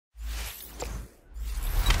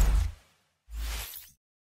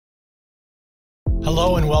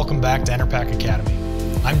Hello and welcome back to Enerpac Academy.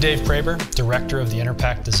 I'm Dave Praber, Director of the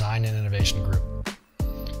Enerpac Design and Innovation Group.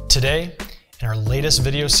 Today, in our latest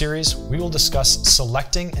video series, we will discuss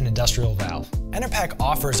selecting an industrial valve. Enerpac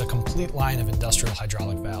offers a complete line of industrial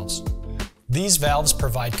hydraulic valves. These valves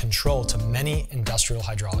provide control to many industrial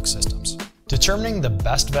hydraulic systems. Determining the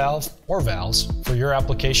best valve or valves for your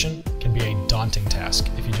application can be a daunting task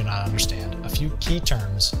if you do not understand a few key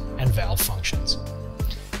terms and valve functions.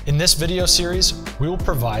 In this video series, we will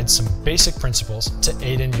provide some basic principles to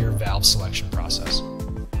aid in your valve selection process.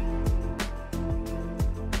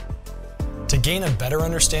 To gain a better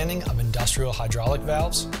understanding of industrial hydraulic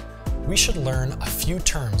valves, we should learn a few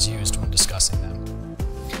terms used when discussing them.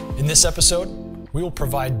 In this episode, we will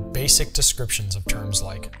provide basic descriptions of terms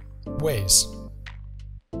like ways,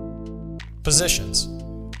 positions,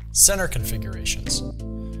 center configurations,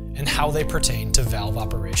 and how they pertain to valve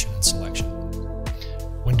operation and selection.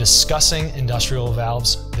 When discussing industrial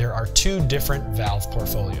valves, there are two different valve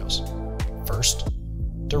portfolios. First,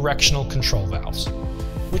 directional control valves,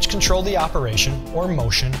 which control the operation or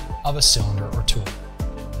motion of a cylinder or tool.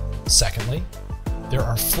 Secondly, there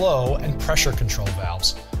are flow and pressure control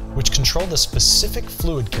valves, which control the specific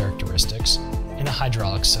fluid characteristics in a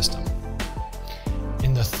hydraulic system.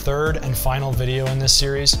 In the third and final video in this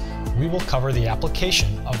series, we will cover the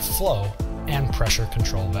application of flow and pressure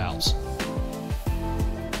control valves.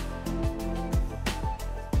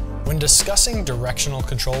 When discussing directional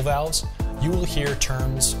control valves, you will hear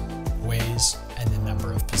terms, ways, and the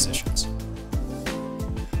number of positions.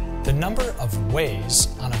 The number of ways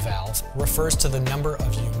on a valve refers to the number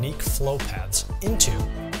of unique flow paths into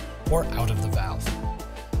or out of the valve.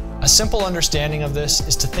 A simple understanding of this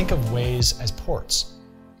is to think of ways as ports.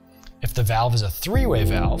 If the valve is a three-way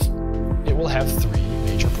valve, it will have three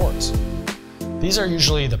major ports. These are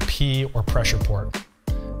usually the P or pressure port,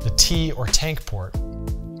 the T or tank port,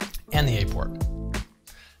 and the A port.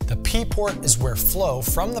 The P port is where flow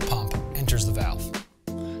from the pump enters the valve.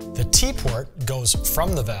 The T port goes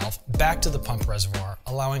from the valve back to the pump reservoir,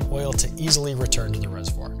 allowing oil to easily return to the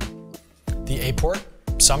reservoir. The A port,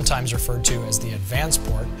 sometimes referred to as the advance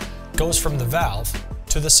port, goes from the valve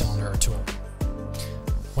to the cylinder or tool.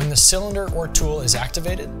 When the cylinder or tool is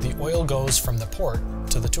activated, the oil goes from the port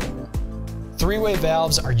to the tool. Three-way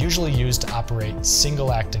valves are usually used to operate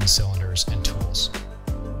single-acting cylinders and tools.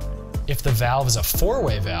 If the valve is a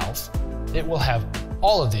four-way valve, it will have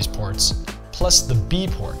all of these ports, plus the B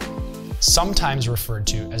port, sometimes referred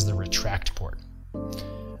to as the retract port.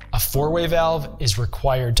 A four-way valve is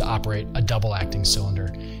required to operate a double-acting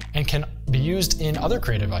cylinder and can be used in other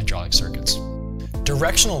creative hydraulic circuits.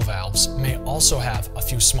 Directional valves may also have a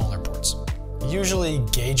few smaller ports, usually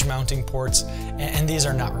gauge mounting ports, and these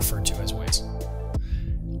are not referred to as ways.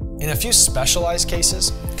 In a few specialized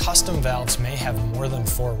cases, custom valves may have more than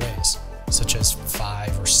 4 ways, such as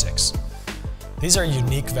 5 or 6. These are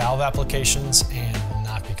unique valve applications and will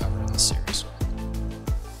not be covered in this series.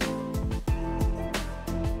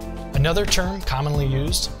 Another term commonly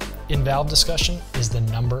used in valve discussion is the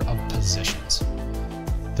number of positions.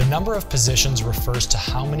 The number of positions refers to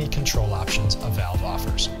how many control options a valve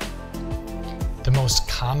offers. The most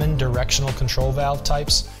common directional control valve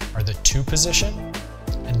types are the 2-position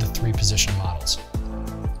and the 3-position models.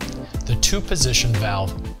 The 2-position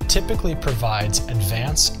valve typically provides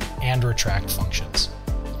advance and retract functions.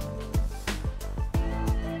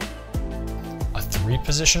 A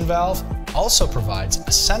 3-position valve also provides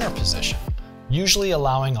a center position, usually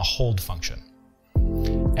allowing a hold function.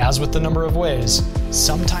 As with the number of ways,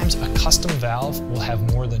 sometimes a custom valve will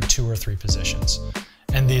have more than 2 or 3 positions,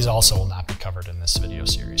 and these also will not be covered in this video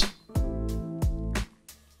series.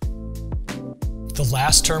 The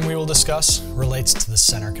last term we will discuss relates to the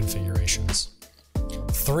center configurations.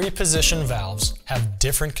 3-position valves have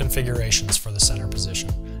different configurations for the center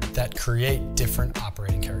position that create different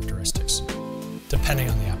operating characteristics, depending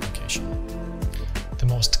on the application. The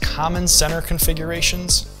most common center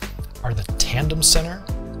configurations are the tandem center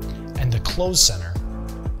and the closed center,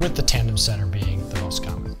 with the tandem center being the most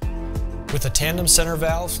common. With a tandem center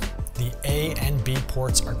valve, the A and B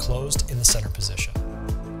ports are closed in the center position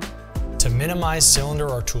to minimize cylinder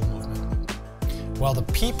or tool movement, while the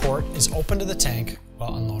P port is open to the tank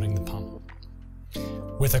while unloading the pump.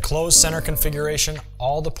 With a closed center configuration,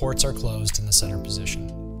 all the ports are closed in the center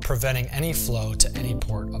position, preventing any flow to any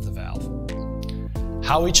port of the valve.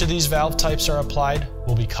 How each of these valve types are applied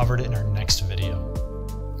will be covered in our next video.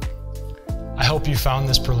 I hope you found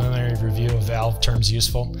this preliminary review of valve terms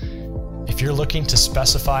useful. If you're looking to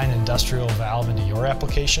specify an industrial valve into your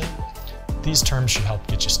application, these terms should help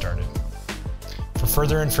get you started. For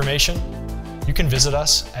further information, you can visit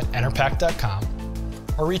us at enerpac.com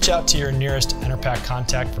or reach out to your nearest Enerpac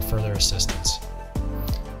contact for further assistance.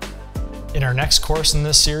 In our next course in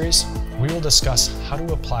this series, we will discuss how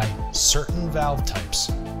to apply certain valve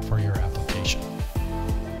types for your application.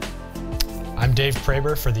 I'm Dave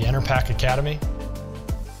Praber for the Enerpac Academy,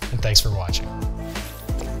 and thanks for watching.